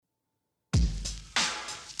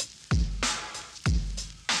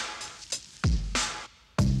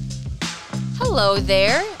Hello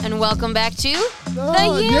there, and welcome back to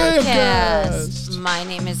the Yamcast. My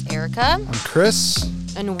name is Erica. I'm Chris.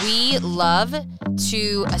 And we love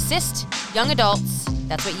to assist young adults,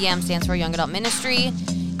 that's what YAM stands for, Young Adult Ministry,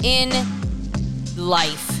 in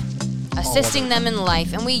life. Assisting them in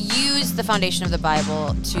life. And we use the foundation of the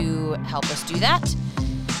Bible to help us do that.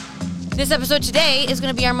 This episode today is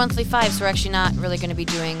going to be our monthly 5, so we're actually not really going to be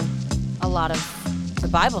doing a lot of the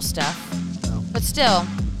Bible stuff. No. But still,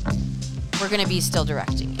 we're going to be still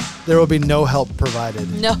directing you. There will be no help provided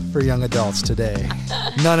for young adults today.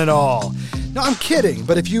 None at all. No, I'm kidding.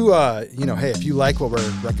 But if you, if you like what we're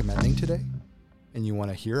recommending today and you want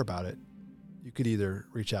to hear about it, you could either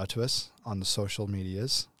reach out to us on the social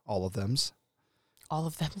medias, all of them. All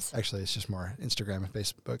of them? Actually, it's just more Instagram and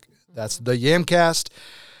Facebook. That's the Yamcast.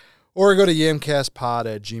 Or go to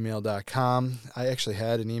yamcastpod@gmail.com. I actually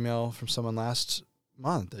had an email from someone last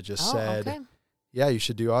month that just said, okay. Yeah, you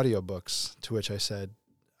should do audiobooks, to which I said,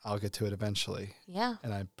 I'll get to it eventually. Yeah.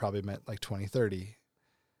 And I probably meant like 2030.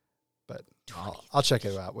 But I'll check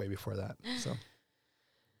it out way before that. So,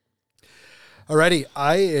 alrighty,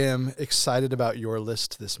 I am excited about your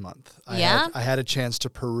list this month. I had a chance to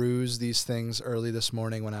peruse these things early this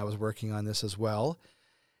morning when I was working on this as well.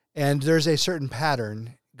 And there's a certain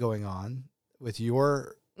pattern going on with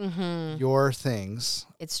your things.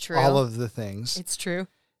 It's true. All of the things. It's true.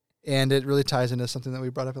 And it really ties into something that we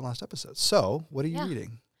brought up in last episode. So, what are you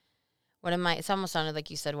reading? It almost sounded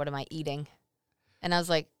like you said, what am I eating? And I was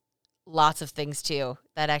like, lots of things too.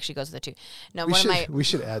 That actually goes with it too. No, we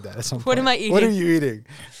should add that at some point. What am I eating? What are you eating?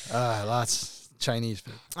 Lots Chinese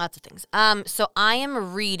food. Lots of things. So I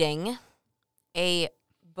am reading a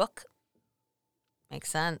book.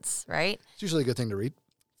 Makes sense, right? It's usually a good thing to read.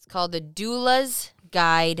 It's called The Doula's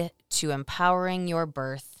Guide to Empowering Your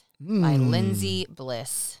Birth by Lindsay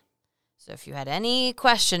Bliss. So if you had any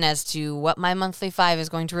question as to what my monthly 5 is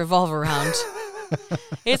going to revolve around,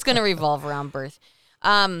 it's going to revolve around birth.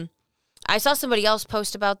 I saw somebody else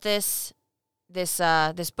post about this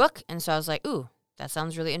book, and so I was like, ooh, that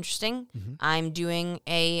sounds really interesting. Mm-hmm. I'm doing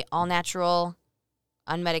a all-natural,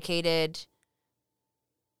 unmedicated,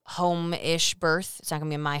 home-ish birth. It's not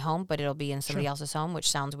going to be in my home, but it'll be in somebody else's home, which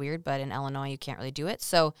sounds weird, but in Illinois, you can't really do it.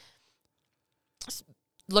 So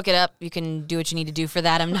look it up. You can do what you need to do for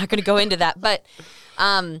that. I'm not going to go into that, but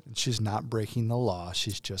she's not breaking the law.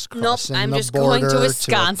 She's just crossing I'm the just border going to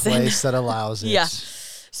Wisconsin. To a place that allows it. Yeah.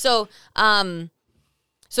 So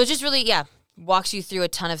it just really, walks you through a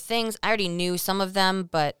ton of things. I already knew some of them,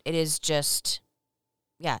 but it is just,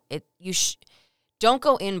 don't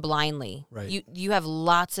go in blindly. Right. You have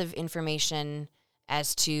lots of information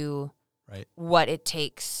as to what it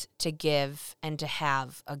takes to give and to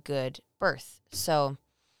have a good birth. So,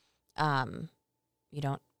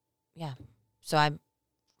 So I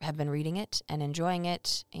have been reading it and enjoying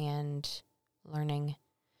it and learning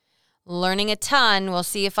a ton. We'll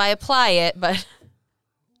see if I apply it, but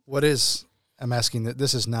I'm asking that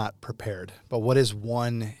this is not prepared, but what is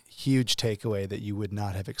one huge takeaway that you would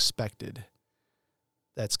not have expected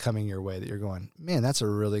that's coming your way that you're going, man, that's a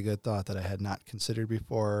really good thought that I had not considered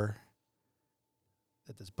before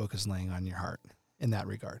that this book is laying on your heart in that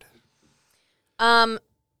regard?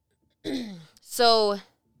 So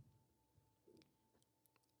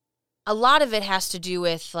a lot of it has to do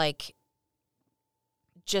with like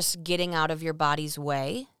just getting out of your body's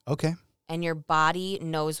way. Okay. And your body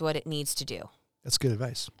knows what it needs to do. That's good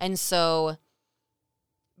advice. And so,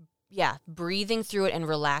 breathing through it and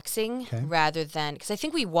relaxing rather than, because I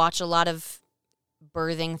think we watch a lot of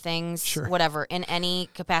birthing things, whatever, in any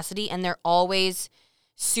capacity, and they're always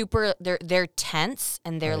they're tense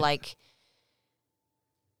and they're like,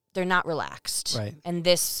 they're not relaxed. Right. And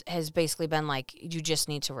this has basically been like, you just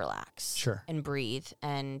need to relax. Sure. And breathe.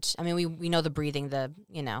 And I mean, we know the breathing, the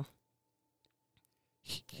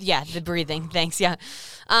breathing. Thanks. Yeah.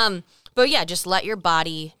 But just let your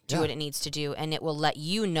body do what it needs to do, and it will let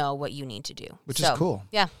you know what you need to do. Which is cool.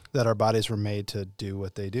 Yeah. That our bodies were made to do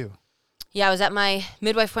what they do. Yeah, I was at my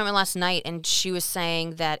midwife appointment last night, and she was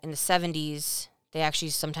saying that in the 70s, they actually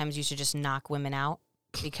sometimes used to just knock women out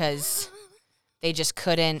because they just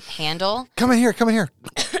couldn't handle. Come in here.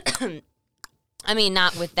 I mean,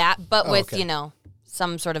 not with that, but with,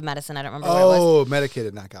 some sort of medicine. I don't remember what it was. Oh,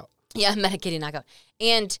 medicated knockout. Yeah, medicated knockout.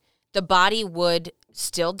 And the body would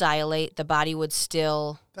still dilate. The body would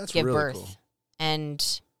still give really birth. Cool.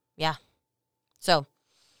 And, so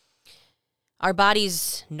our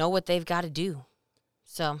bodies know what they've got to do.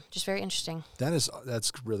 So just very interesting. That's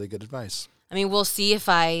really good advice. I mean, we'll see if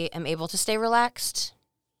I am able to stay relaxed.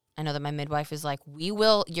 I know that my midwife is like, you're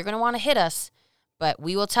going to want to hit us, but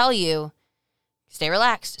we will tell you, stay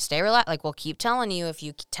relaxed. Stay relaxed. Like, we'll keep telling you if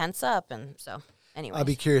you tense up. And so, anyway. I'll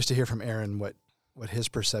be curious to hear from Aaron what his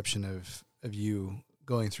perception of you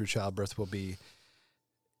going through childbirth will be.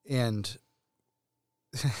 And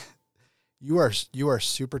you are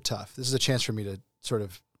super tough. This is a chance for me to sort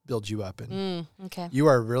of build you up. And okay. You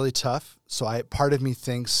are really tough. So part of me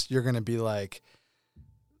thinks you're going to be like,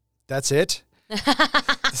 that's it.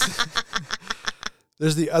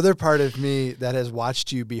 There's the other part of me that has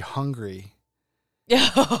watched you be hungry.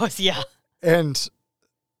 Oh, yeah. And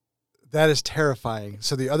that is terrifying.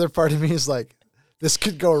 So the other part of me is like, this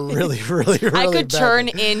could go really, really, really I could badly. turn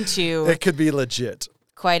into It could be legit.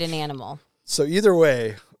 quite an animal. So either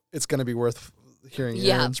way, it's going to be worth hearing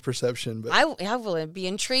Yeah. Aaron's perception. But I will be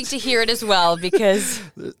intrigued to hear it as well, because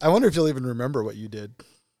I wonder if you'll even remember what you did.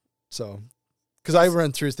 So, because I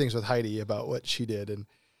run through things with Heidi about what she did, and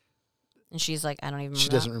she's like, I don't even remember. she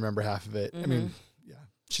doesn't remember half of it. I mean, Mhm. yeah,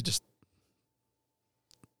 she just,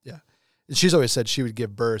 yeah. And she's always said she would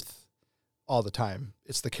give birth all the time.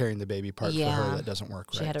 It's the carrying the baby part for Yeah. her that doesn't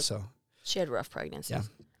work She right. had So, She had a rough pregnancy. Yeah.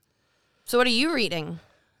 So what are you reading?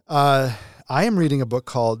 I am reading a book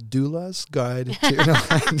called Doula's Guide to. No,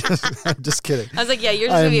 I'm just kidding. I was like, yeah, yours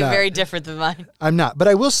is I going am to be not. very different than mine. I'm not, but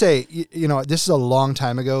I will say, you know, this is a long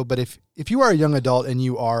time ago. But if you are a young adult and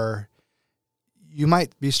you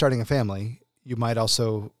might be starting a family, you might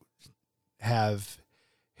also have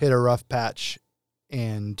hit a rough patch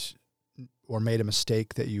or made a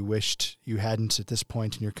mistake that you wished you hadn't at this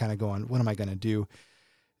point, and you're kind of going, what am I going to do?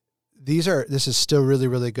 This is still really,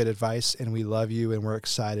 really good advice, and we love you, and we're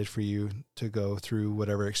excited for you to go through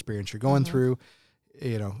whatever experience you're going through.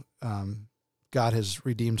 You know, God has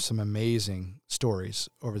redeemed some amazing stories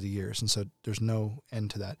over the years, and so there's no end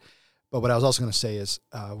to that. But what I was also going to say is,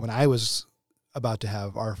 when I was about to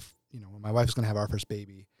have when my wife was going to have our first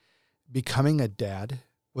baby, Becoming a Dad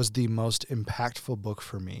was the most impactful book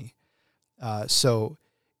for me. So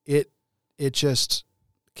it just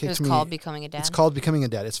kicked me. It was called Becoming a Dad? It's called Becoming a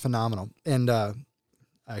Dad. It's phenomenal. And I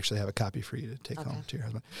actually have a copy for you to take Okay. home to your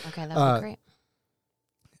husband. Okay, that would be great.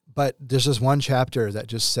 But there's this one chapter that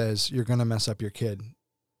just says, you're going to mess up your kid.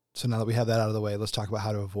 So now that we have that out of the way, let's talk about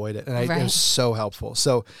how to avoid it. And it Right. was so helpful.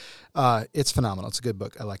 So it's phenomenal. It's a good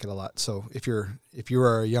book. I like it a lot. So if you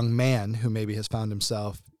are a young man who maybe has found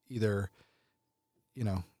himself either, you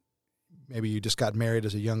know, maybe you just got married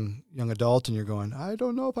as a young adult and you're going, I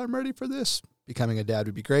don't know if I'm ready for this. Becoming a Dad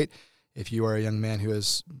would be great. If you are a young man who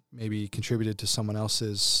has maybe contributed to someone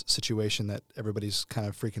else's situation that everybody's kind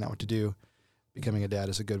of freaking out what to do, Becoming a Dad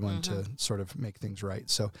is a good one to sort of make things right.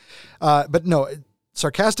 So, but no,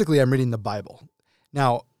 sarcastically, I'm reading the Bible.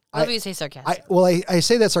 Now, I love you say sarcastic. I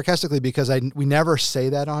say that sarcastically because we never say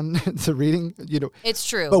that on the reading, you know. It's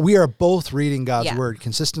true. But we are both reading God's Yeah. word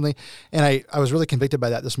consistently. And I was really convicted by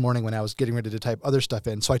that this morning when I was getting ready to type other stuff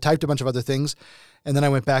in. So I typed a bunch of other things, and then I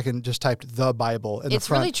went back and just typed the Bible in the It's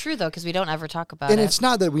front. really true, though, because we don't ever talk about And it. it's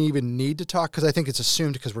not that we even need to talk, because I think it's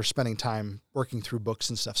assumed because we're spending time working through books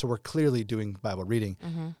and stuff. So we're clearly doing Bible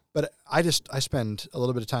reading. But I spend a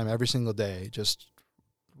little bit of time every single day just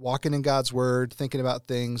walking in God's word, thinking about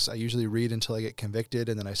things. I usually read until I get convicted,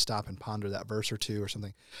 and then I stop and ponder that verse or two or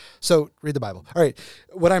something. So read the Bible. All right.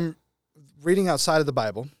 What I'm reading outside of the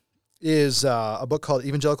Bible is a book called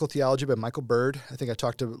Evangelical Theology by Michael Bird. I think I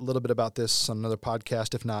talked a little bit about this on another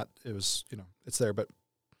podcast. If not, it was, it's there. But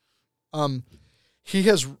he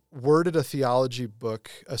has worded a theology book,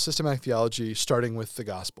 a systematic theology, starting with the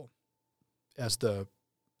gospel as the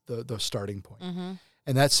starting point.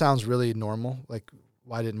 And that sounds really normal. Like,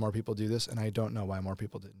 why didn't more people do this? And I don't know why more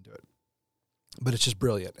people didn't do it. But it's just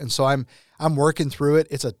brilliant. And so I'm working through it.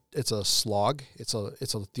 It's a slog. It's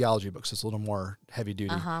a theology book, so it's a little more heavy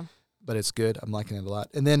duty. But it's good. I'm liking it a lot.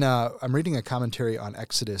 And then I'm reading a commentary on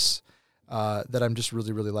Exodus that I'm just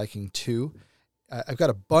really, really liking too. I've got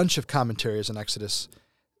a bunch of commentaries on Exodus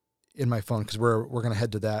in my phone because we're going to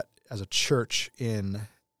head to that as a church in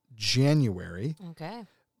January. Okay.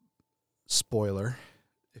 Spoiler,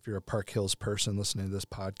 if you're a Park Hills person listening to this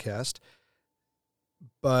podcast.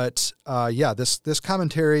 But this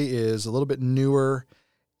commentary is a little bit newer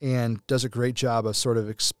and does a great job of sort of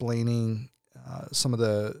explaining some of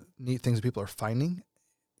the neat things that people are finding.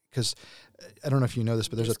 Because I don't know if you know this,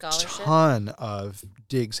 but there's a ton of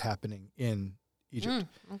digs happening in Egypt.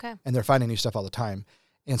 Okay. And they're finding new stuff all the time.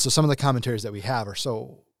 And so some of the commentaries that we have are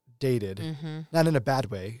so dated, not in a bad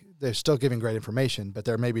way. They're still giving great information, but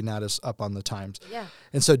they're maybe not as up on the times. Yeah.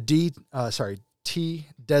 And so T.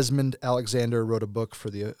 Desmond Alexander wrote a book for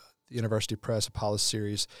the University Press, Apollos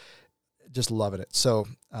series. Just loving it. So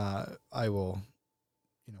I will,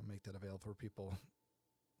 make that available for people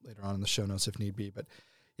later on in the show notes if need be. But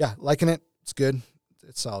yeah, liking it. It's good.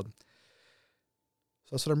 It's solid. So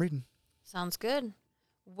that's what I'm reading. Sounds good.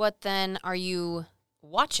 What then are you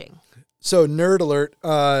watching? So nerd alert,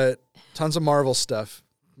 tons of Marvel stuff.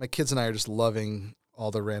 My kids and I are just loving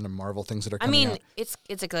all the random Marvel things that are coming out. It's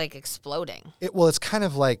like exploding. It's kind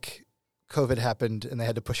of like COVID happened and they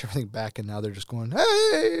had to push everything back, and now they're just going,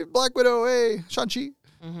 hey, Black Widow, hey, Shang-Chi.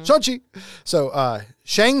 Mm-hmm. Shang-Chi. So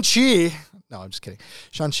Shang-Chi. No, I'm just kidding.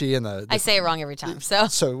 Shang-Chi and the I say it wrong every time.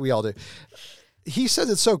 So we all do. He says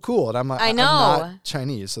it's so cool, and I'm like, I know. I'm not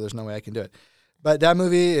Chinese, so there's no way I can do it. But that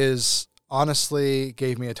movie is honestly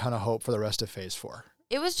gave me a ton of hope for the rest of Phase 4.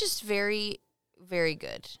 It was just very, very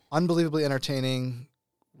good. Unbelievably entertaining,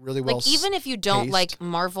 really well. Like even if you don't paced. like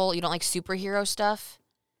Marvel, you don't like superhero stuff,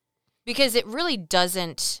 because it really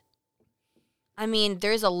doesn't. I mean,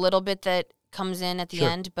 there's a little bit that comes in at the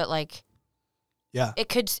end, but like, yeah, it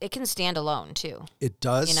can stand alone too. It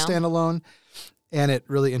does stand alone, and it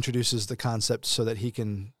really introduces the concept so that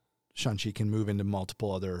Shang-Chi can move into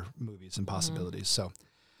multiple other movies and possibilities. So,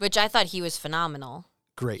 which I thought he was phenomenal.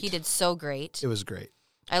 Great. He did so great. It was great.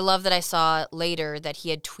 I love that I saw later that he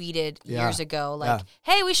had tweeted years ago, like,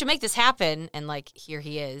 hey, we should make this happen. And, like, here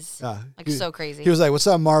he is. Yeah. Like, so crazy. He was like, what's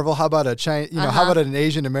up, Marvel? How about how about an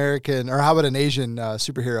Asian American, or how about an Asian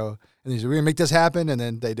superhero? And he's like, we're going to make this happen. And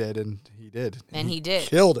then they did, and he did. And he did.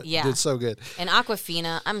 Killed it. Yeah. He did so good. And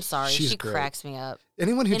Awkwafina, I'm sorry, she great. cracks me up.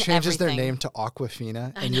 Anyone who changes everything. their name to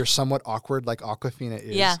Awkwafina, and you're somewhat awkward like Awkwafina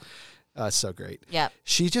is, so great. Yeah.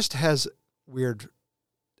 She just has weird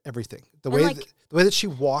everything. The way that she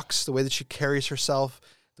walks, the way that she carries herself,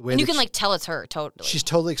 the way and that you can like tell it's her totally. She's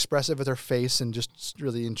totally expressive with her face and just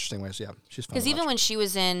really interesting ways. Yeah, she's fun. Because even when she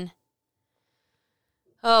was in,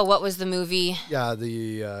 what was the movie? Yeah,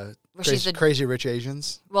 the where Crazy Rich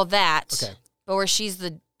Asians. Well, that. Okay. But where she's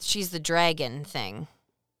the dragon thing.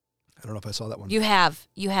 I don't know if I saw that one. You have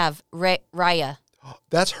Raya.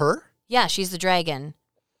 That's her? Yeah, she's the dragon.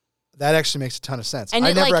 That actually makes a ton of sense. And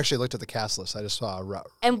I never actually looked at the cast list. I just saw Raya.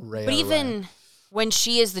 But even when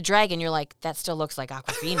she is the dragon, you're like, that still looks like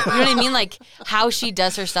Awkwafina. You know what I mean? Like how she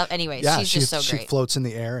does her stuff. Anyways, she's just so great. She floats in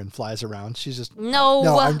the air and flies around. She's just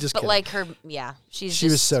no, I'm just but kidding. like her, she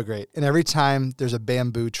was so great. And every time there's a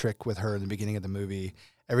bamboo trick with her in the beginning of the movie,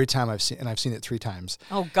 every time I've seen it 3 times.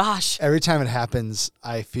 Oh gosh! Every time it happens,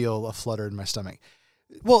 I feel a flutter in my stomach.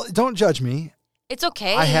 Well, don't judge me. It's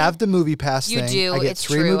okay. I have the movie pass thing. You do. I get it's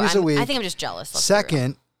 3 true. movies a week. I think I'm just jealous.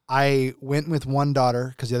 Second, I went with one daughter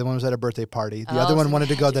because the other one was at a birthday party. The other one wanted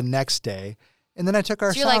to go the next day. And then I took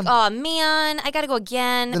our so you're sound. like, oh man, I got to go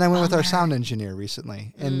again. Then I went with our sound engineer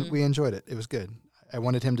recently, and we enjoyed it. It was good. I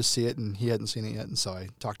wanted him to see it, and he hadn't seen it yet, and so I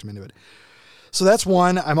talked him into it. So that's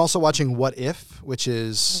one. I'm also watching What If, which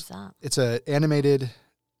is it's an animated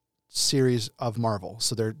series of Marvel.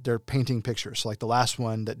 So they're painting pictures. So like the last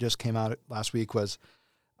one that just came out last week was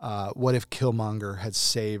what if Killmonger had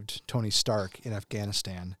saved Tony Stark in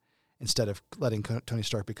Afghanistan instead of letting Tony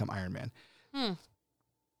Stark become Iron Man.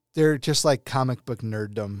 They're just like comic book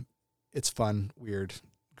nerddom. It's fun, weird,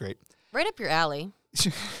 great. Right up your alley.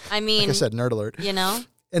 I mean, like I said, nerd alert. You know?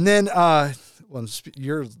 And then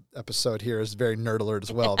your episode here is very nerd alert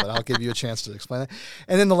as well, but I'll give you a chance to explain that.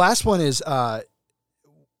 And then the last one is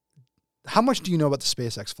how much do you know about the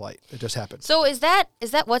SpaceX flight that just happened? So is that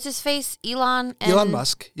what's his face? Elon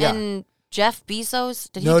Musk, yeah. And Jeff Bezos?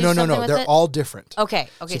 Did no, he do no. With They're it? all different. Okay.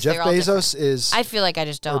 So Jeff Jeff Bezos is... I feel like I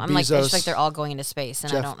just don't. I just like they're all going into space,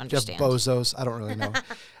 and I don't understand. Jeff Bezos, I don't really know.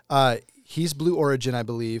 He's Blue Origin, I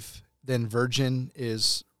believe. Then Virgin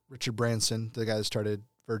is Richard Branson, the guy that started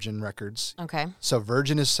Virgin Records. Okay. So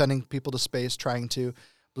Virgin is sending people to space, trying to...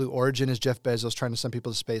 Blue Origin is Jeff Bezos trying to send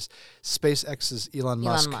people to space. SpaceX is Elon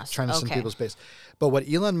Musk trying to send people to space. But what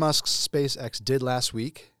Elon Musk's SpaceX did last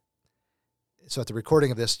week, so at the recording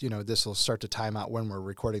of this, this will start to time out when we're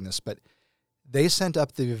recording this, but they sent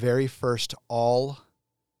up the very first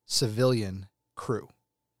all-civilian crew.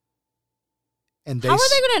 And how are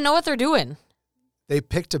they going to know what they're doing? They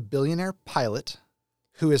picked a billionaire pilot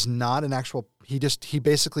who is not an actual... He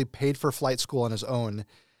basically paid for flight school on his own.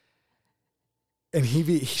 And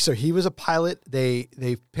he was a pilot. They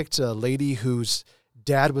picked a lady whose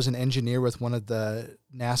dad was an engineer with one of the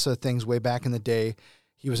NASA things way back in the day.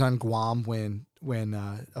 He was on Guam when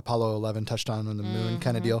Apollo 11 touched on the moon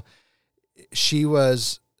kind of deal. She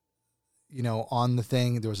was, on the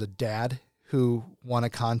thing. There was a dad who won a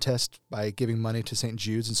contest by giving money to St.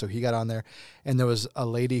 Jude's, and so he got on there. And there was a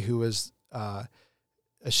lady who was a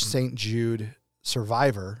St. Jude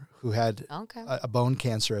survivor who had a bone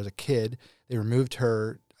cancer as a kid. They removed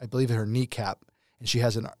her, I believe, her kneecap, and she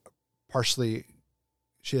has an partially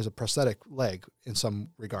she has a prosthetic leg in some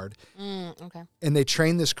regard. Okay. And they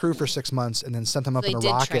trained this crew for 6 months and then sent them up in a They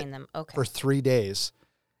did rocket train them. Okay. for 3 days.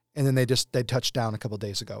 And then they touched down a couple of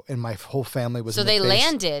days ago. And my whole family was So in the they base.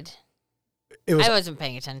 landed. It was, I wasn't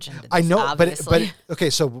paying attention to this, I know, obviously. but okay.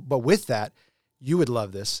 So, but with that, you would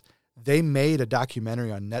love this. They made a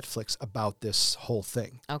documentary on Netflix about this whole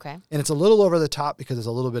thing. Okay. And it's a little over the top because it's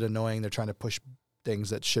a little bit annoying. They're trying to push things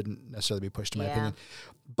that shouldn't necessarily be pushed, in my opinion.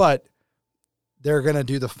 But they're going to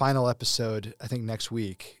do the final episode, I think, next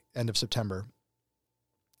week, end of September.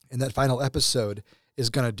 And that final episode is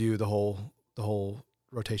going to do the whole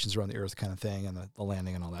rotations around the Earth kind of thing and the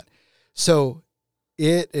landing and all that. So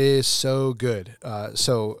it is so good.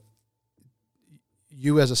 So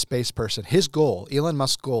you as a space person, his goal, Elon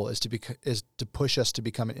Musk's goal is to push us to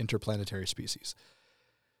become an interplanetary species.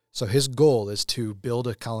 So his goal is to build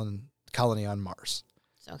a colony on Mars.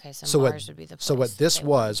 Okay, so Mars would be the place. So what this they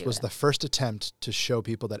want to was do the it. first attempt to show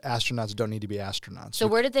people that astronauts don't need to be astronauts. So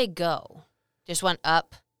where did they go? Just went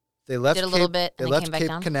up, They left did a little bit, They and then left came back Cape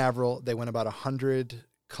down? Canaveral. They went about 100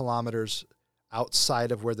 kilometers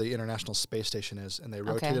outside of where the International Space Station is, and they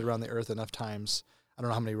rotated around the Earth enough times. I don't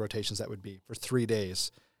know how many rotations that would be for 3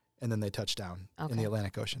 days, and then they touched down in the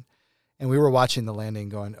Atlantic Ocean. And we were watching the landing,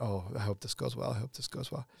 going, "Oh, I hope this goes well. I hope this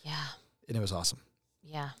goes well." Yeah. And it was awesome.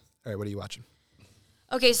 Yeah. All right, what are you watching?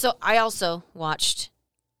 Okay, so I also watched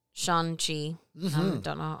Shang-Chi. Mm-hmm.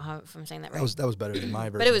 Don't know if I'm saying that right. That was better than my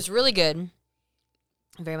version. But it was really good.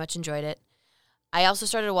 I very much enjoyed it. I also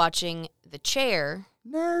started watching The Chair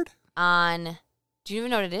nerd on... Do you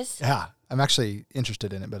even know what it is? Yeah, I'm actually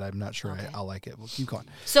interested in it, but I'm not sure Okay. I'll like it. We'll keep going.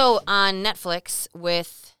 So on Netflix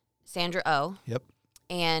with Sandra Oh. Yep.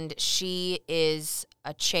 And she is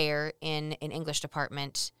a chair in an English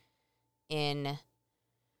department in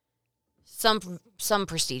some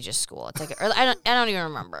prestigious school. It's like I don't even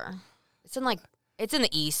remember. It's in the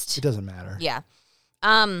East. It doesn't matter. Yeah.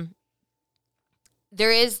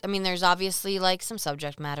 There's obviously like some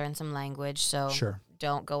subject matter and some language, so Sure.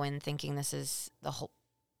 don't go in thinking this is the whole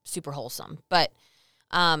super wholesome. But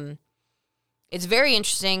it's very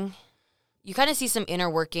interesting. You kind of see some inner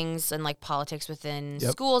workings and like politics within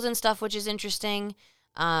schools and stuff, which is interesting.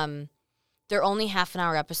 They're only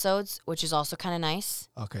half-an-hour episodes, which is also kind of nice.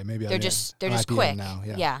 Okay, maybe they're just quick. Now,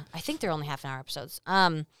 yeah, I think they're only half-an-hour episodes.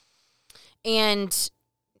 And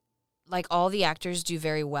like all the actors do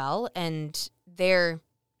very well, and they're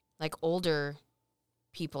like older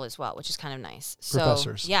people as well, which is kind of nice.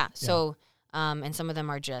 Professors. So, yeah. So, and some of them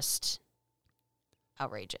are just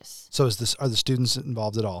outrageous. So are the students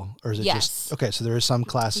involved at all, or is it just okay? So there are some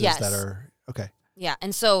classes that are okay. Yeah,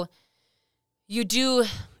 and so you do.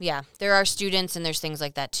 Yeah, there are students, and there's things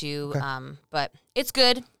like that too. Okay. But it's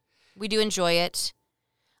good. We do enjoy it.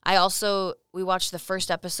 We watched the first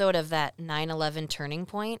episode of that 9/11 Turning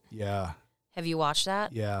Point. Yeah. Have you watched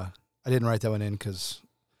that? Yeah, I didn't write that one in because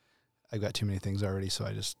I've got too many things already, so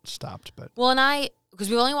I just stopped. But because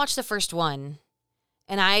we only watched the first one,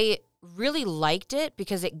 and I really liked it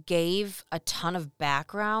because it gave a ton of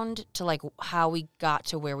background to like how we got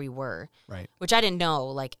to where we were. Right. Which I didn't know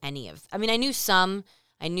like any of. I mean, I knew some.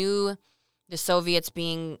 I knew the Soviets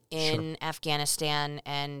being in Afghanistan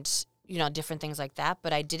and different things like that,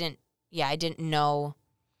 but I didn't know.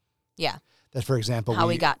 Yeah. That, for example, how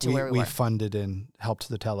we got to where we were. We funded and helped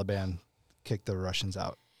the Taliban kick the Russians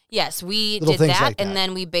out. Yes, we Little did things that, like that. and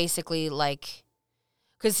then we basically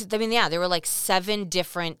because there were like 7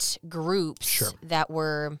 different groups that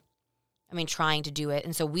were, trying to do it,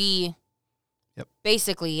 and so we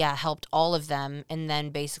basically helped all of them, and then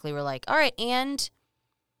basically we're like, all right, and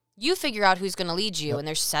you figure out who's going to lead you, and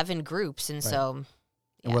there's 7 groups, and so.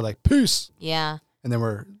 And we're like, peace. Yeah. And then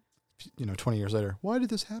we're, 20 years later, why did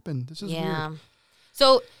this happen? This is weird.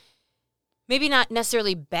 So maybe not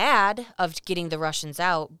necessarily bad of getting the Russians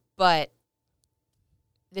out, but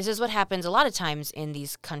this is what happens a lot of times in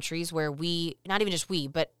these countries where not even just we,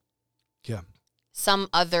 but some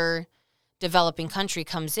other developing country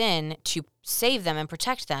comes in to save them and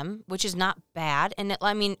protect them, which is not bad. And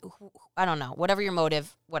I don't know, whatever your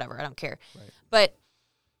motive, whatever, I don't care. Right. But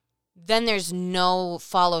then there's no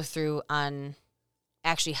follow through on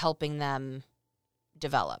actually helping them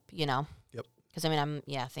develop, Yep. Because I'm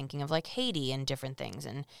thinking of like Haiti and different things,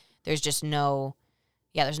 and there's just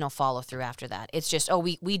there's no follow through after that. It's just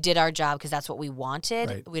we did our job because that's what we wanted.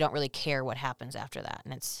 Right. We don't really care what happens after that,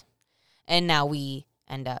 and now we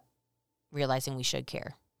end up realizing we should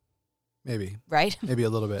care. Maybe. Right. Maybe a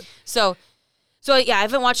little bit. So I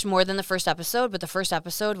haven't watched more than the first episode, but the first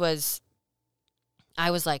episode I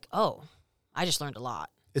was like, oh, I just learned a lot.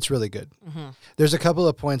 It's really good. Mm-hmm. There's a couple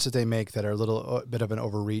of points that they make that are a little bit of an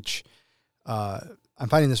overreach. I I'm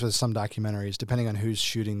finding this with some documentaries, depending on who's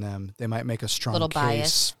shooting them, they might make a strong Little case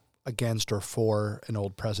bias. against or for an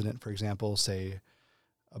old president, for example, say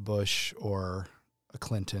a Bush or a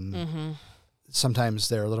Clinton. Mm-hmm. Sometimes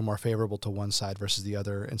they're a little more favorable to one side versus the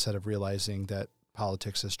other instead of realizing that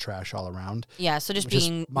politics is trash all around. Yeah, so just Which is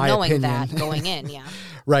being my knowing opinion. that going in, yeah.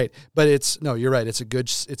 Right. But you're right.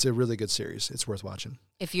 It's a really good series. It's worth watching.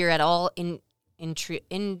 If you're at all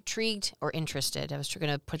intrigued or interested, I was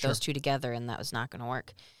going to put Sure. those two together, and that was not going to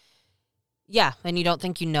work. Yeah, and you don't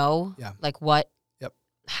think you know, Yeah. like what, Yep.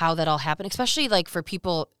 how that all happened, especially like for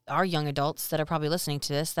people, our young adults that are probably listening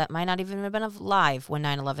to this that might not even have been alive when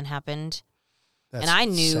 9/11 happened. That's And I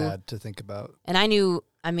knew- sad to think about. And I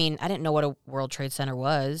didn't know what a World Trade Center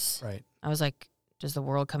was. Right. I was like, does the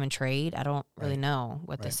world come and trade? I don't really Right. know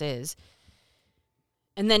what Right. this is.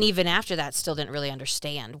 And then even after that, still didn't really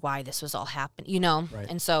understand why this was all happening, you know? Right.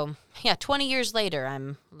 And so, 20 years later,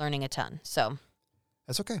 I'm learning a ton. So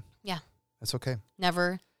That's okay. Yeah. That's okay.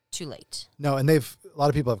 never too late. No, and a lot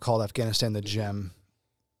of people have called Afghanistan the gem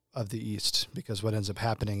of the East because what ends up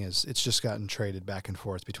happening is it's just gotten traded back and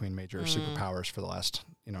forth between major superpowers for the last,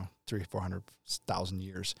 300,000-400,000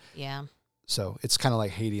 years. Yeah. So it's kind of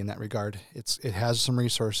like Haiti in that regard. It has some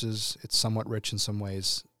resources. It's somewhat rich in some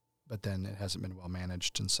ways, but then it hasn't been well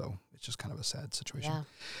managed. And so it's just kind of a sad situation. Yeah.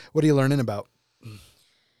 What are you learning about?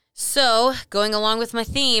 So going along with my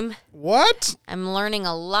theme, What? I'm learning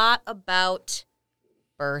a lot about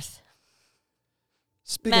birth.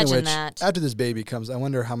 Speaking Imagine of which, that. after this baby comes, I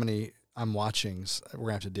wonder how many I'm watchings we're going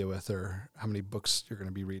to have to deal with or how many books you're going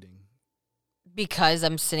to be reading. Because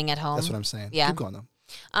I'm sitting at home. That's what I'm saying. Yeah. Keep going,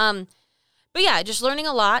 though. But yeah, just learning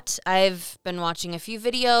a lot. I've been watching a few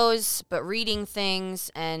videos, but reading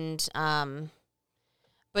things and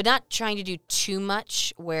but not trying to do too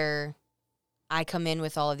much where I come in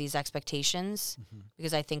with all of these expectations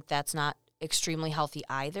because I think that's not extremely healthy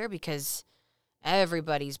either because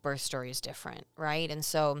everybody's birth story is different, right? And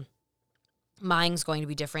so mine's going to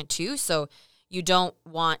be different too. So you don't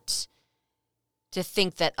want to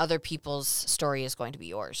think that other people's story is going to be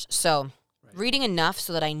yours. So reading enough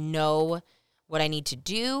so that I know what I need to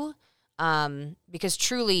do, because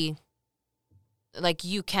truly, like,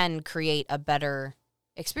 you can create a better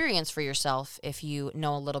experience for yourself if you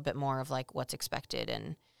know a little bit more of like what's expected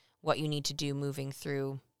and what you need to do moving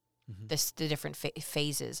through the different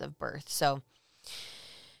phases of birth. So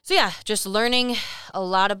yeah, just learning a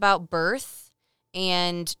lot about birth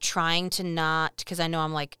and trying to not, because I know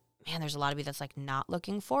I'm like, man, there's a lot of me that's like not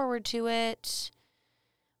looking forward to it.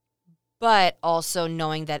 But also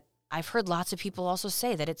knowing that I've heard lots of people also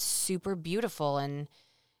say that it's super beautiful and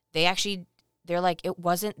they're like, it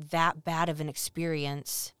wasn't that bad of an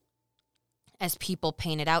experience as people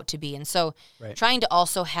paint it out to be. And so trying to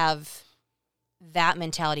also have that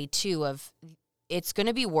mentality too of it's going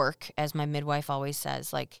to be work, as my midwife always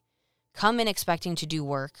says, like, come in expecting to do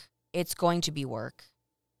work. It's going to be work.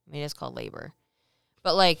 I mean, it's called labor.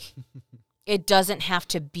 But like, it doesn't have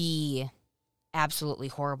to be absolutely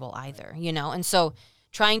horrible either, you know? And so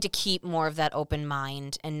trying to keep more of that open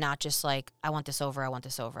mind and not just like, I want this over, I want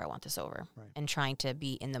this over, I want this over, and trying to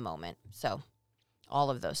be in the moment. So all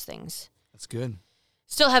of those things. That's good.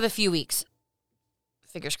 Still have a few weeks.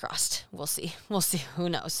 Fingers crossed. We'll see. Who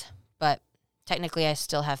knows? But technically I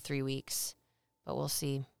still have 3 weeks, but we'll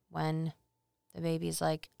see when the baby's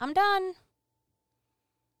like, I'm done.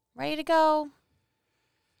 Ready to go.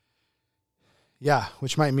 Yeah,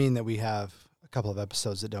 which might mean that we have a couple of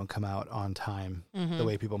episodes that don't come out on time the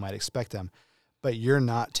way people might expect them. But you're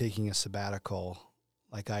not taking a sabbatical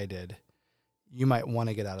like I did. You might want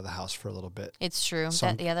to get out of the house for a little bit. It's true.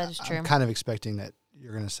 So that is true. I'm kind of expecting that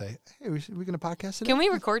you're going to say, hey, we going to podcast today? Can we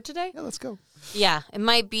record today? Yeah, let's go. Yeah, it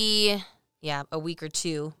might be, a week or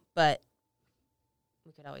two, but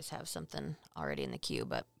we could always have something already in the queue.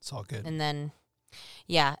 But It's all good. and then,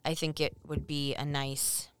 I think it would be a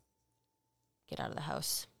nice get out of the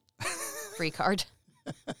house free card.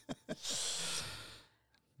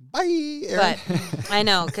 Bye, Aaron. But I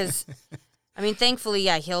know, because, I mean, thankfully,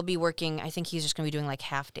 he'll be working. I think he's just going to be doing like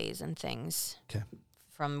half days and things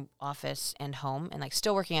from office and home and like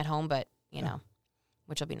still working at home, but, you know,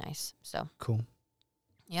 which will be nice. So, Cool.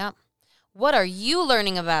 yeah. What are you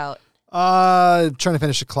learning about? Trying to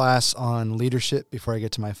finish a class on leadership before I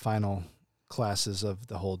get to my final classes of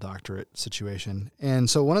the whole doctorate situation. And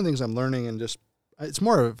so one of the things I'm learning and just, it's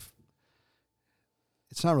not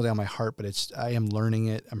really on my heart, but I am learning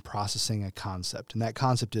it. I'm processing a concept. And that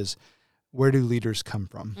concept is, where do leaders come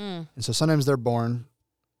from? And so sometimes they're born,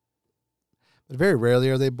 but very rarely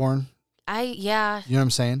are they born. You know what I'm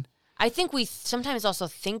saying? I think we sometimes also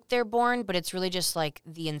think they're born, but it's really just like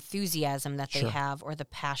the enthusiasm that they have or the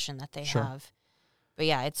passion that they have. But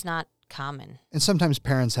yeah, it's not common. And sometimes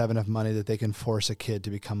parents have enough money that they can force a kid to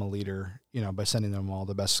become a leader, by sending them all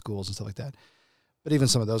the best schools and stuff like that. But even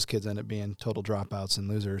some of those kids end up being total dropouts and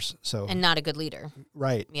losers. And not a good leader.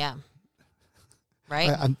 Right. Yeah.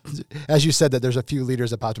 Right? As you said that, there's a few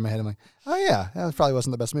leaders that popped in my head. I'm like, oh yeah, that probably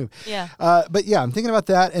wasn't the best move. Yeah. But yeah, I'm thinking about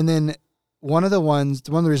that. And then one of the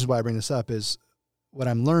reasons why I bring this up is what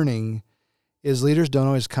I'm learning is leaders don't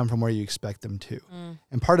always come from where you expect them to.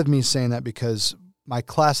 And part of me is saying that because my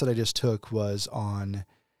class that I just took was on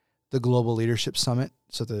the Global Leadership Summit.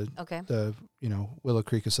 So the Willow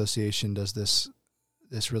Creek Association does this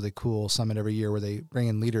really cool summit every year where they bring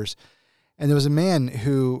in leaders. And there was a man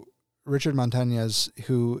Richard Montañez,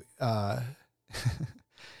 who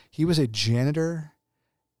he was a janitor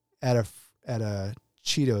at a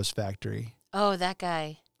Cheetos factory. Oh, that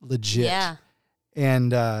guy. Legit. Yeah.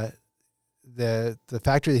 And the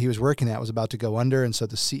factory that he was working at was about to go under, and so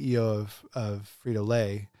the CEO of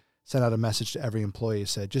Frito-Lay sent out a message to every employee,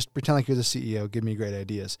 said, just pretend like you're the CEO, give me great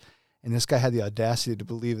ideas. And this guy had the audacity to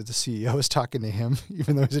believe that the CEO was talking to him,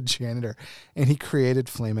 even though he was a janitor. And he created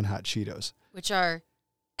Flamin' Hot Cheetos. Which are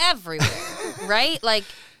everywhere, right? Like,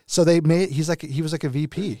 so he was like a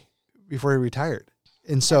VP before he retired.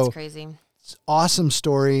 And so that's crazy. It's awesome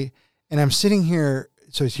story. And I'm sitting here.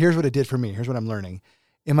 So here's what it did for me. Here's what I'm learning.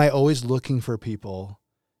 Am I always looking for people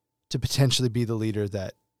to potentially be the leader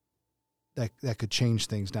that could change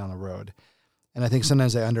things down the road? And I think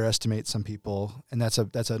sometimes I underestimate some people, and that's a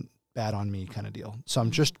bad on me kind of deal. So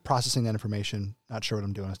I'm just processing that information. Not sure what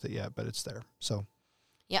I'm doing with it yet, but it's there. So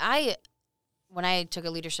yeah, when I took a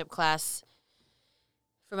leadership class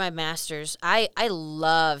for my master's, I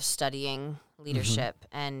love studying leadership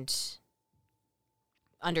and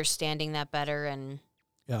understanding that better.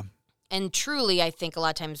 And truly, I think a lot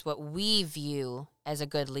of times what we view as a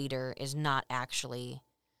good leader is not actually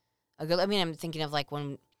a good. I mean, I'm thinking of like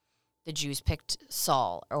when the Jews picked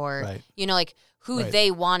Saul, or like who they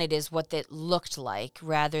wanted is what it looked like,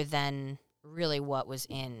 rather than really what was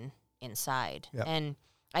inside. Yep. And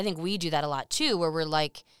I think we do that a lot too, where we're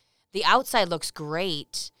like, the outside looks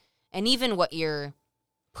great, and even what you're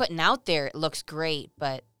putting out there, it looks great,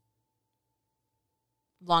 but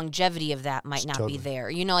longevity of that might not be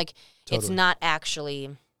there. It's not actually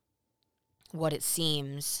what it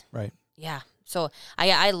seems. Right. Yeah. So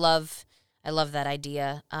I love that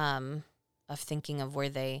idea of thinking of where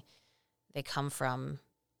they come from,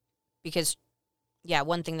 because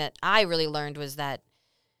one thing that I really learned was that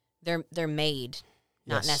they're made,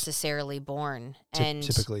 not necessarily born. And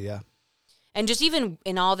typically, yeah. And just even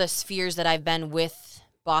in all the spheres that I've been with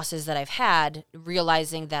bosses that I've had,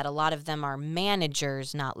 realizing that a lot of them are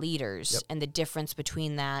managers, not leaders. Yep. And the difference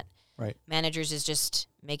between that, managers is just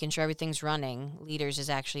making sure everything's running. Leaders is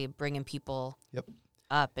actually bringing people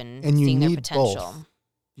up and seeing their potential. Both.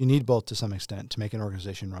 You need both to some extent to make an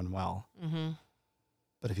organization run well. Mm-hmm.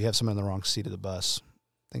 But if you have someone in the wrong seat of the bus,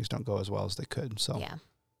 things don't go as well as they could. So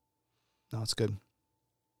no, it's good.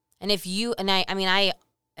 And if you, I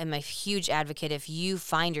am a huge advocate, if you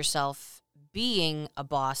find yourself being a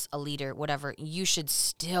boss, a leader, whatever, you should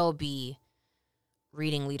still be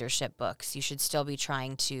reading leadership books. You should still be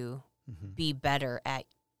trying to be better at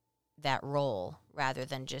that role, rather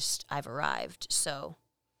than just, I've arrived, so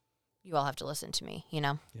you all have to listen to me,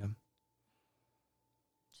 Yeah.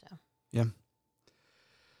 So. Yeah.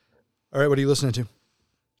 All right, what are you listening to?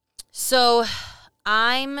 So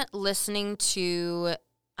I'm listening to,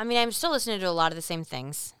 I'm still listening to a lot of the same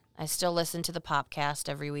things. I still listen to the Popcast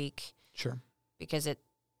every week. Sure. Because it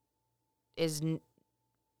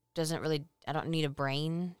doesn't really, I don't need a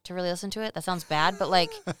brain to really listen to it. That sounds bad, but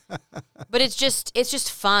but it's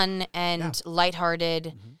just fun and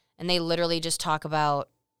lighthearted, and they literally just talk about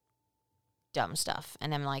dumb stuff.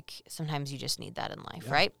 And I'm like, sometimes you just need that in life,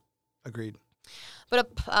 right? Agreed. But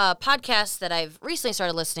a podcast that I've recently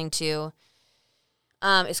started listening to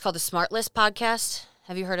is called the Smart List Podcast.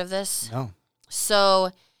 Have you heard of this? No. So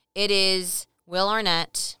it is Will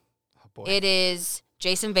Arnett. Oh, boy. It is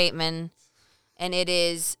Jason Bateman. And it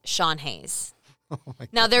is Sean Hayes. Oh my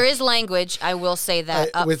now, there is language. I will say that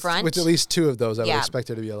up front. With at least two of those, I would expect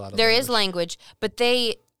there to be a lot of There is language, but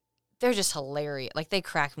they're just hilarious. Like, they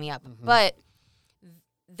crack me up. Mm-hmm. But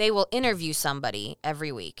they will interview somebody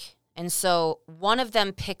every week. And so one of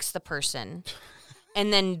them picks the person,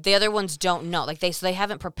 and then the other ones don't know. Like, they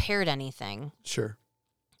haven't prepared anything. Sure.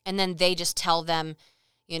 And then they just tell them,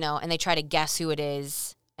 and they try to guess who it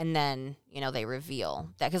is. And then, they reveal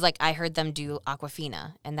that. Because, I heard them do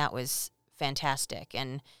Aquafina, and that was fantastic.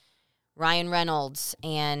 And Ryan Reynolds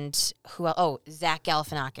and who else? Oh, Zach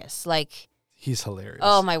Galifianakis. Like, he's hilarious.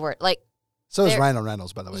 oh my word. Like, so is Ryan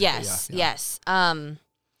Reynolds, by the way. Yes, yeah. yes.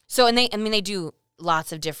 So, and they do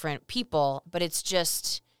lots of different people, but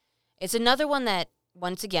it's another one that,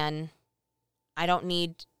 once again, I don't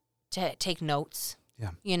need to take notes,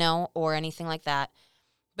 or anything like that.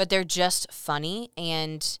 But they're just funny.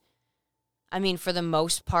 And, I mean, for the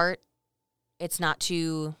most part, it's not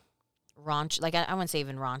too raunchy. Like, I wouldn't say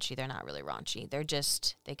even raunchy. They're not really raunchy.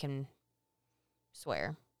 They can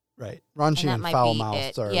swear. Right. Raunchy and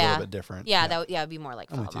foul-mouthed are a little bit different. Yeah, it'd be more like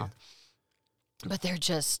foul-mouthed. But they're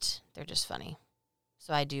just funny.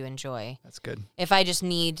 So I do enjoy. That's good. If I just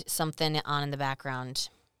need something on in the background,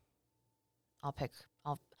 I'll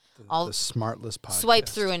the Smartless podcast. Swipe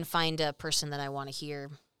through and find a person that I want to hear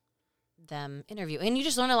them interview. And you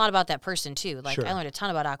just learn a lot about that person too. Like, I learned a ton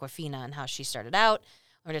about Awkwafina and how she started out.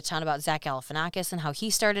 Learned a ton about Zach Galifianakis and how he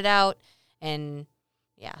started out. And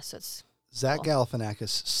so it's Zach Galifianakis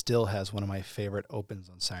still has one of my favorite opens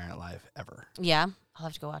on Saturday Night Live ever. Yeah, I'll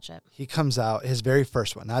have to go watch it. He comes out, his very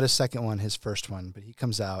first one, not his second one, his first one, but he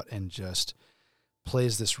comes out and just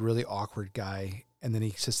plays this really awkward guy, and then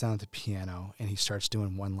he sits down at the piano and he starts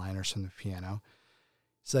doing one-liners from the piano.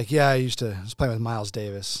 He's like, I was playing with Miles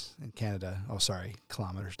Davis in Canada. Oh, sorry,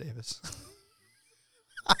 Kilometers Davis.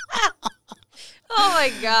 Oh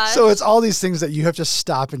my God. So it's all these things that you have to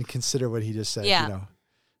stop and consider what he just said. Yeah.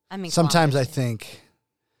 I mean, sometimes I think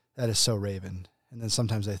that is so Raven, and then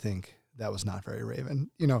sometimes I think that was not very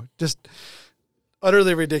Raven. Just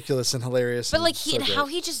utterly ridiculous and hilarious. But like how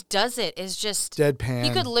he just does it is just deadpan. He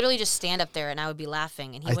could literally just stand up there and I would be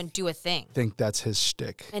laughing, and he wouldn't do a thing. I think that's his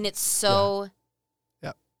shtick. And it's so,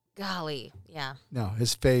 golly, yeah. No,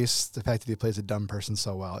 his face, the fact that he plays a dumb person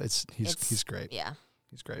so well, he's great. Yeah,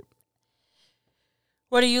 he's great.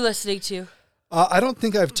 What are you listening to? I don't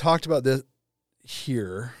think I've talked about this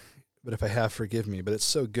here, but if I have, forgive me. But it's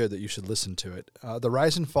so good that you should listen to it. The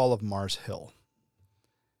Rise and Fall of Mars Hill.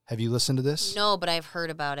 Have you listened to this? No, but I've heard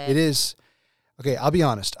about it. It is, okay, I'll be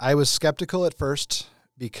honest. I was skeptical at first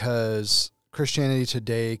because Christianity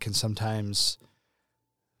Today can sometimes,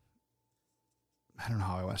 I don't know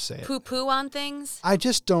how I want to say it. Poo-poo on things? I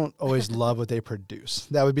just don't always love what they produce.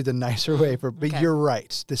 That would be the nicer way. But you're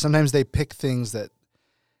right. Sometimes they pick things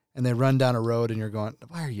and they run down a road and you're going,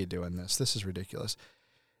 why are you doing this? This is ridiculous.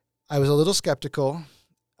 I was a little skeptical,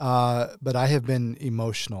 but I have been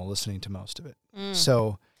emotional listening to most of it.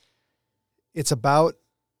 So it's about...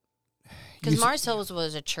 Because Mars Hill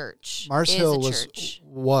was a church. Mars Hill was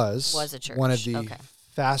a church. One of the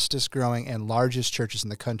fastest growing and largest churches in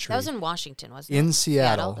the country. That was in Washington, wasn't it? In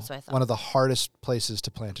Seattle. That's what I thought. One of the hardest places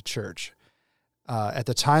to plant a church. At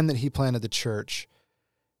the time that he planted the church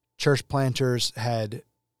planters had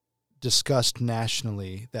discussed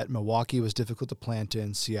nationally that Milwaukee was difficult to plant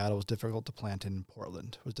in, Seattle was difficult to plant in,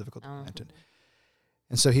 Portland was difficult to plant in.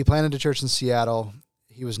 And so he planted a church in Seattle.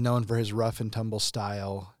 He was known for his rough and tumble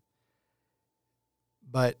style.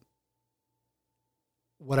 But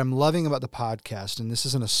what I'm loving about the podcast, and this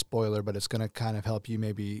isn't a spoiler, but it's going to kind of help you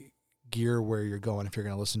maybe gear where you're going if you're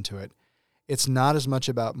going to listen to it. It's not as much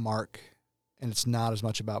about Mark, and it's not as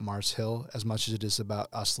much about Mars Hill as much as it is about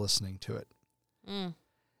us listening to it.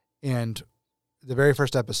 And the very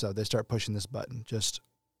first episode, they start pushing this button.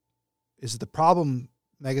 Is the problem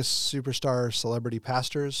mega superstar celebrity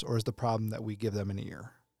pastors, or is the problem that we give them an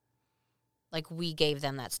ear? Like we gave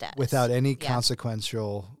them that status. Without any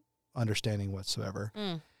consequential understanding whatsoever.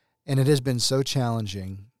 And it has been so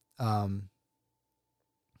challenging. And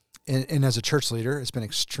as a church leader, it's been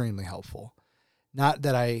extremely helpful. Not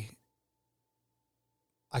that I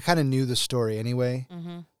kind of knew the story anyway,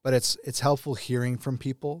 but it's helpful hearing from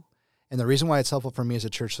people. And the reason why it's helpful for me as a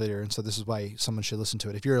church leader, and so this is why someone should listen to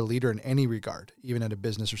it, if you're a leader in any regard, even at a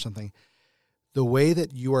business or something, the way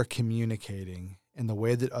that you are communicating and the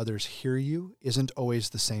way that others hear you isn't always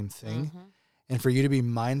the same thing. And for you to be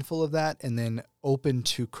mindful of that and then open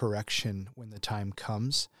to correction when the time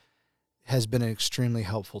comes has been an extremely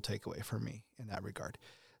helpful takeaway for me in that regard.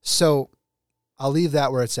 So I'll leave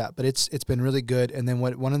that where it's at, but it's been really good. And then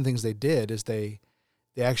one of the things they did is they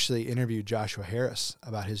actually interviewed Joshua Harris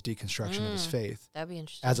about his deconstruction of his faith. That'd be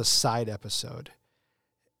interesting. As a side episode.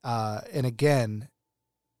 And again,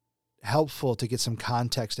 helpful to get some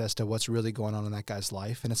context as to what's really going on in that guy's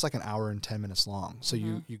life. And it's like an hour and 10 minutes long. So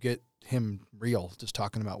you get him real, just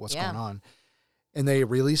talking about what's going on. And they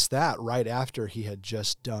released that right after he had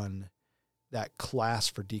just done that class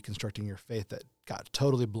for deconstructing your faith that got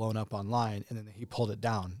totally blown up online. And then he pulled it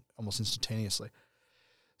down almost instantaneously.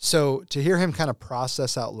 So to hear him kind of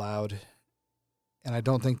process out loud, and I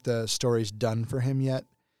don't think the story's done for him yet,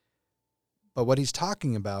 But what he's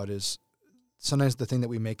talking about is sometimes the thing that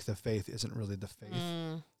we make the faith isn't really the faith.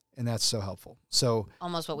 And that's so helpful. So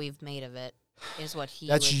almost what we've made of it is what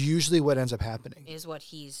that's usually what ends up happening. Is what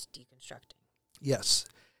he's deconstructing. Yes.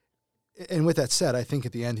 And with that said, I think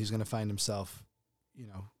at the end he's going to find himself,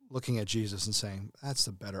 looking at Jesus and saying, that's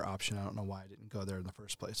the better option. I don't know why I didn't go there in the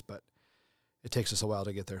first place, but it takes us a while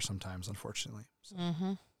to get there sometimes, unfortunately. So.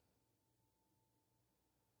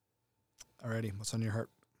 Alrighty, what's on your heart?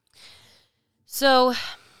 So,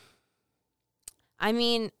 I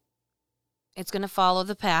mean, it's going to follow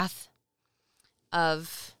the path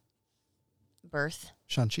of birth.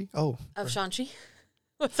 Shang-Chi? Oh. Of Shang-Chi.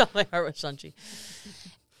 What's on my heart with Shang-Chi?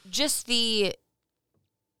 Just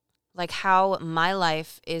how my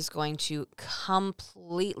life is going to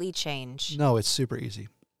completely change. No, it's super easy.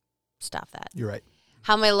 Stop that. You're right.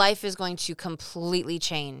 How my life is going to completely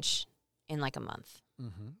change in a month.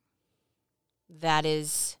 That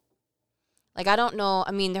is, I don't know.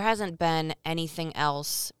 I mean, there hasn't been anything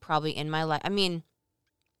else probably in my life. I mean,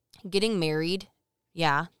 getting married,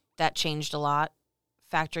 yeah, that changed a lot.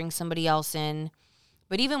 Factoring somebody else in.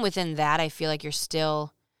 But even within that, I feel like you're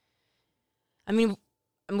still, I mean,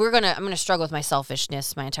 I'm going to struggle with my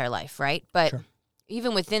selfishness my entire life, right? But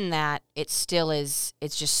even within that, it still is,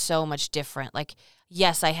 it's just so much different.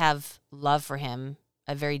 Yes, I have love for him,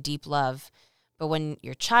 a very deep love. But when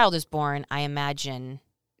your child is born, I imagine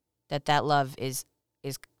that love is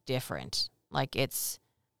different. It's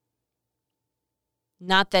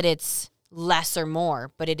not that it's less or more,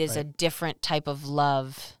 but it is a different type of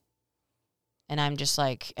love. And I'm just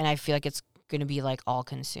and I feel like it's going to be all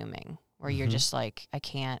consuming, where you're just I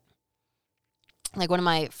can't. One of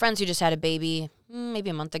my friends who just had a baby, maybe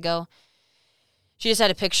a month ago, she just had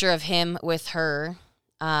a picture of him with her,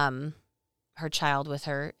 her child with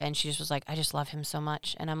her, and she just was I just love him so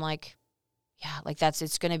much. And I'm yeah,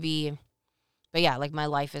 it's going to be, but yeah, my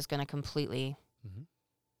life is going to completely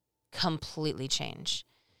change.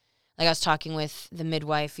 I was talking with the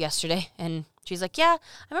midwife yesterday, and she's yeah,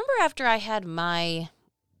 I remember after I had I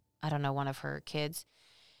don't know, one of her kids,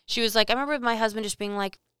 she was I remember my husband just being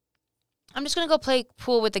I'm just going to go play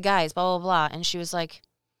pool with the guys, blah, blah, blah. And she was I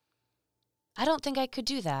don't think I could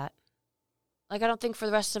do that. I don't think for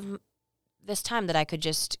the rest of this time that I could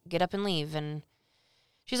just get up and leave. And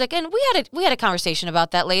she's and we had a conversation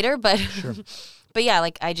about that later, but, Sure. But yeah,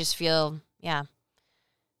 I just feel, yeah,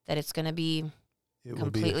 that it's going to be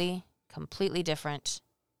completely different.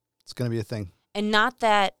 It's going to be a thing. And not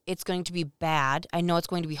that it's going to be bad. I know it's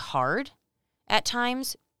going to be hard at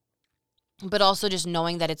times, but also just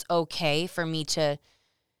knowing that it's okay for me to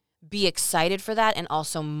be excited for that and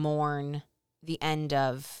also mourn the end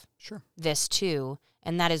of this too.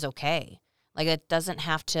 And that is okay. It doesn't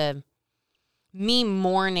have to, me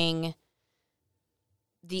mourning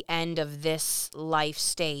the end of this life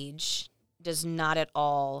stage does not at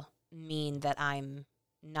all mean that I'm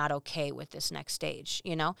not okay with this next stage,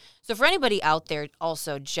 So for anybody out there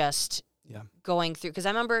also just going through, because I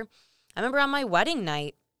remember on my wedding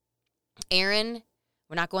night, Aaron,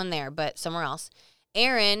 we're not going there, but somewhere else,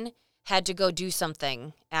 Aaron had to go do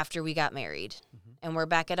something after we got married. And we're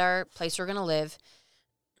back at our place we're going to live.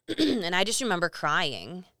 And I just remember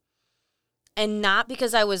crying. And not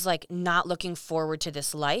because I was not looking forward to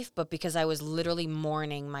this life, but because I was literally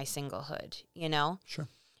mourning my singlehood, Sure.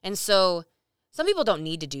 And so some people don't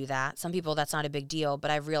need to do that. Some people, that's not a big deal.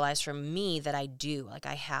 But I've realized for me that I do.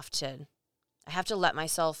 I have to let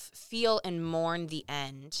myself feel and mourn the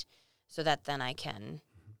end so that then I can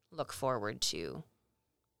look forward to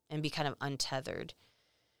and be kind of untethered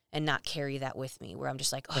and not carry that with me, where I'm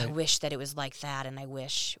just I wish that it was like that, and I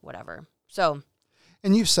wish whatever. So,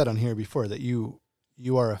 and you've said on here before that you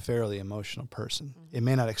are a fairly emotional person. It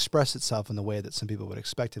may not express itself in the way that some people would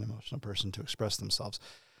expect an emotional person to express themselves,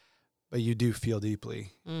 but you do feel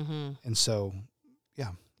deeply. And so, yeah,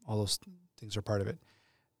 all those things are part of it.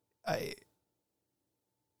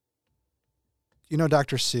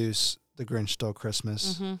 Dr. Seuss, The Grinch Stole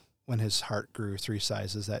Christmas, when his heart grew 3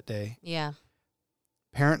 sizes that day. Yeah.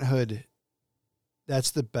 Parenthood,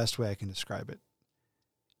 that's the best way I can describe it.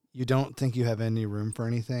 You don't think you have any room for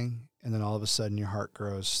anything, and then all of a sudden your heart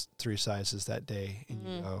grows 3 sizes that day, and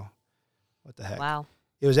you go, what the heck? Wow.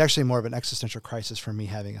 It was actually more of an existential crisis for me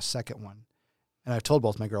having a second one. And I've told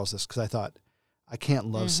both my girls this because I thought, I can't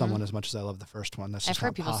love someone as much as I love the first one. That's just I've heard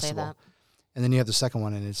not people possible. say that. And then you have the second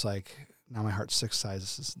one, and it's now my heart's 6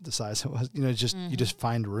 sizes the size it was. You just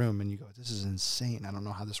find room, and you go, this is insane. I don't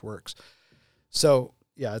know how this works. So,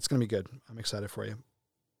 yeah, it's going to be good. I'm excited for you.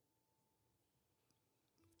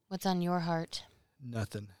 What's on your heart?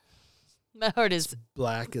 Nothing. My heart is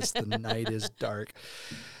black as the night is dark.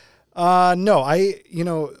 No,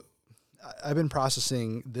 I've been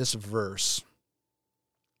processing this verse,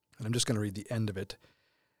 and I'm just going to read the end of it.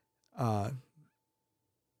 But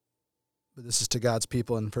this is to God's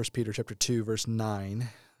people in 1 Peter chapter 2, verse 9.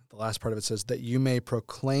 The last part of it says, that you may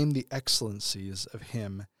proclaim the excellencies of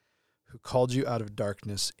him who called you out of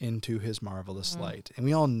darkness into his marvelous light. And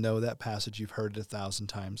we all know that passage. You've heard it 1,000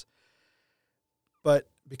 times. But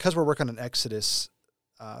because we're working on Exodus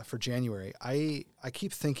for January, I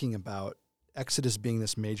keep thinking about Exodus being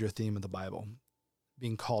this major theme of the Bible,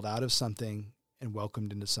 being called out of something and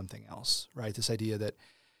welcomed into something else, right? This idea that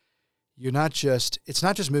it's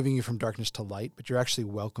not just moving you from darkness to light, but you're actually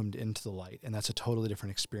welcomed into the light. And that's a totally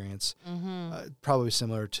different experience. Probably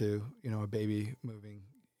similar to, a baby moving,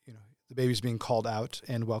 the baby's being called out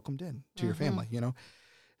and welcomed in to your family,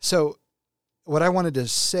 So what I wanted to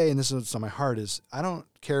say, and this is what's on my heart, is I don't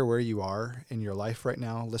care where you are in your life right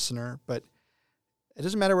now, listener, but it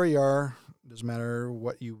doesn't matter where you are. It doesn't matter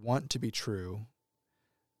what you want to be true.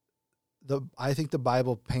 I think the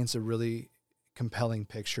Bible paints a really compelling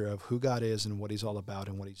picture of who God is and what he's all about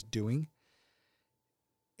and what he's doing.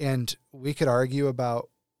 And we could argue about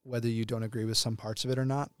whether you don't agree with some parts of it or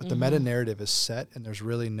not, but the meta-narrative is set and there's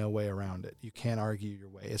really no way around it. You can't argue your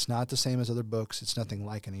way. It's not the same as other books. It's nothing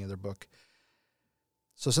like any other book.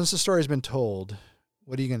 So since the story's been told,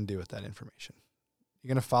 what are you going to do with that information? You're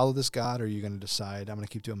going to follow this God, or are you going to decide, I'm going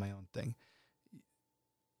to keep doing my own thing?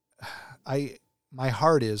 My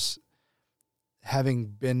heart is, having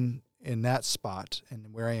been in that spot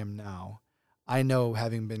and where I am now, I know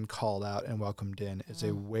having been called out and welcomed in is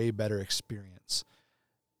a way better experience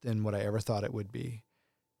than what I ever thought it would be.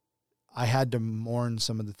 I had to mourn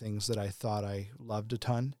some of the things that I thought I loved a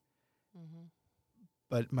ton,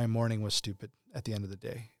 but my mourning was stupid at the end of the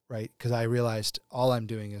day, right? Because I realized all I'm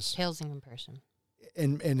doing is... Pales in comparison.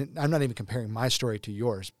 And I'm not even comparing my story to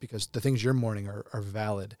yours, because the things you're mourning are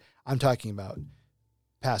valid. I'm talking about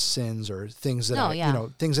past sins or things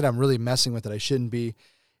that things that I'm really messing with that I shouldn't be.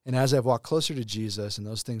 And as I've walked closer to Jesus and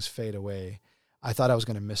those things fade away, I thought I was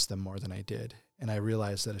going to miss them more than I did. And I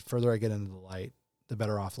realized that the further I get into the light, the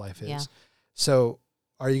better off life is. Yeah. So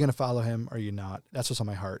are you going to follow him or are you not? That's what's on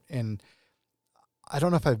my heart. And I don't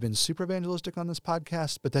know if I've been super evangelistic on this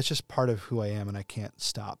podcast, but that's just part of who I am and I can't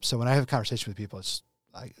stop. So when I have a conversation with people, it's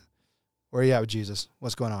like, where are you at with Jesus?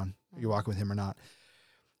 What's going on? Are you walking with him or not?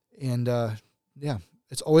 And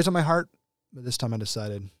it's always on my heart, but this time I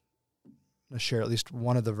decided to share at least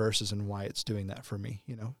one of the verses and why it's doing that for me.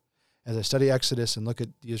 As I study Exodus and look at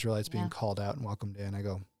the Israelites being called out and welcomed in, I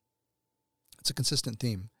go, it's a consistent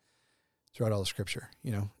theme throughout all the scripture.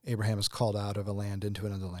 Abraham is called out of a land into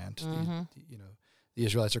another land. The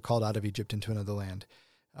Israelites are called out of Egypt into another land.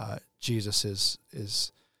 Jesus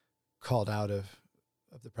is called out of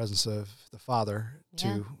the presence of the Father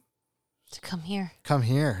to come here. Come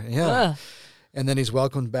here, yeah. Ugh. And then he's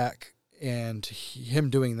welcomed back, and him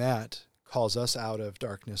doing that calls us out of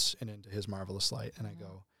darkness and into his marvelous light. And I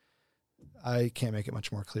go, I can't make it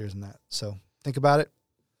much more clear than that. So think about it.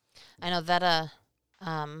 I know that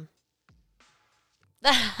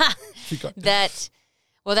that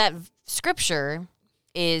scripture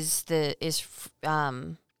is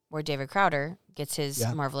where David Crowder gets his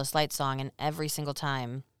Marvelous Light song, and every single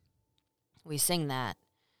time we sing that,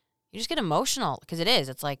 you just get emotional, because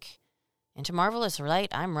it's like, into Marvelous Light,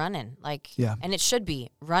 I'm running, and it should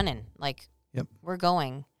be running, we're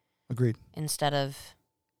going. Agreed. Instead of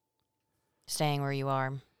staying where you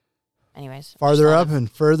are. Anyways. Farther up and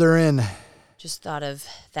further in. Just thought of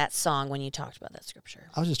that song when you talked about that scripture.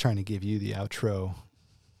 I was just trying to give you the outro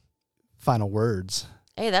final words.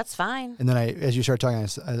 Hey, that's fine. And then as you started talking,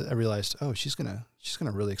 I realized, she's gonna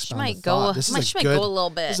really expound the thought. She might go a little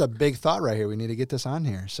bit. This is a big thought right here. We need to get this on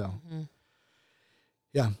here. So,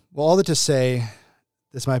 yeah. Well, all that to say,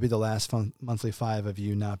 this might be the last monthly 5 of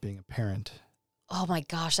you not being a parent. Oh my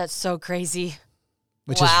gosh, that's so crazy.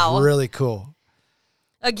 Which is really cool.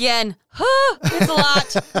 Again, it's a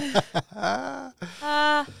lot.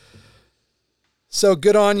 So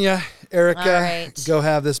good on you, Erica. Right. Go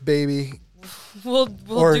have this baby. We'll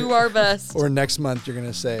do our best. Or next month you're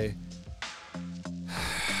going to say,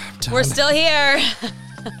 we're still here.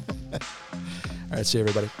 All right, see you,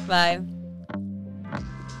 everybody. Bye.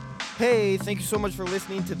 Hey, thank you so much for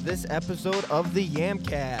listening to this episode of the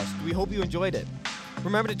Yamcast. We hope you enjoyed it.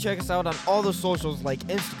 Remember to check us out on all the socials like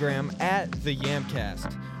Instagram @the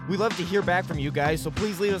Yamcast. We love to hear back from you guys, so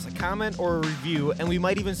please leave us a comment or a review, and we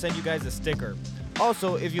might even send you guys a sticker.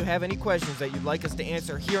 Also, if you have any questions that you'd like us to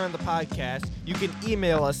answer here on the podcast, you can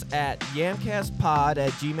email us at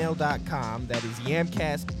yamcastpod@gmail.com. That is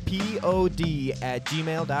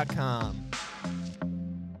yamcastpod@gmail.com.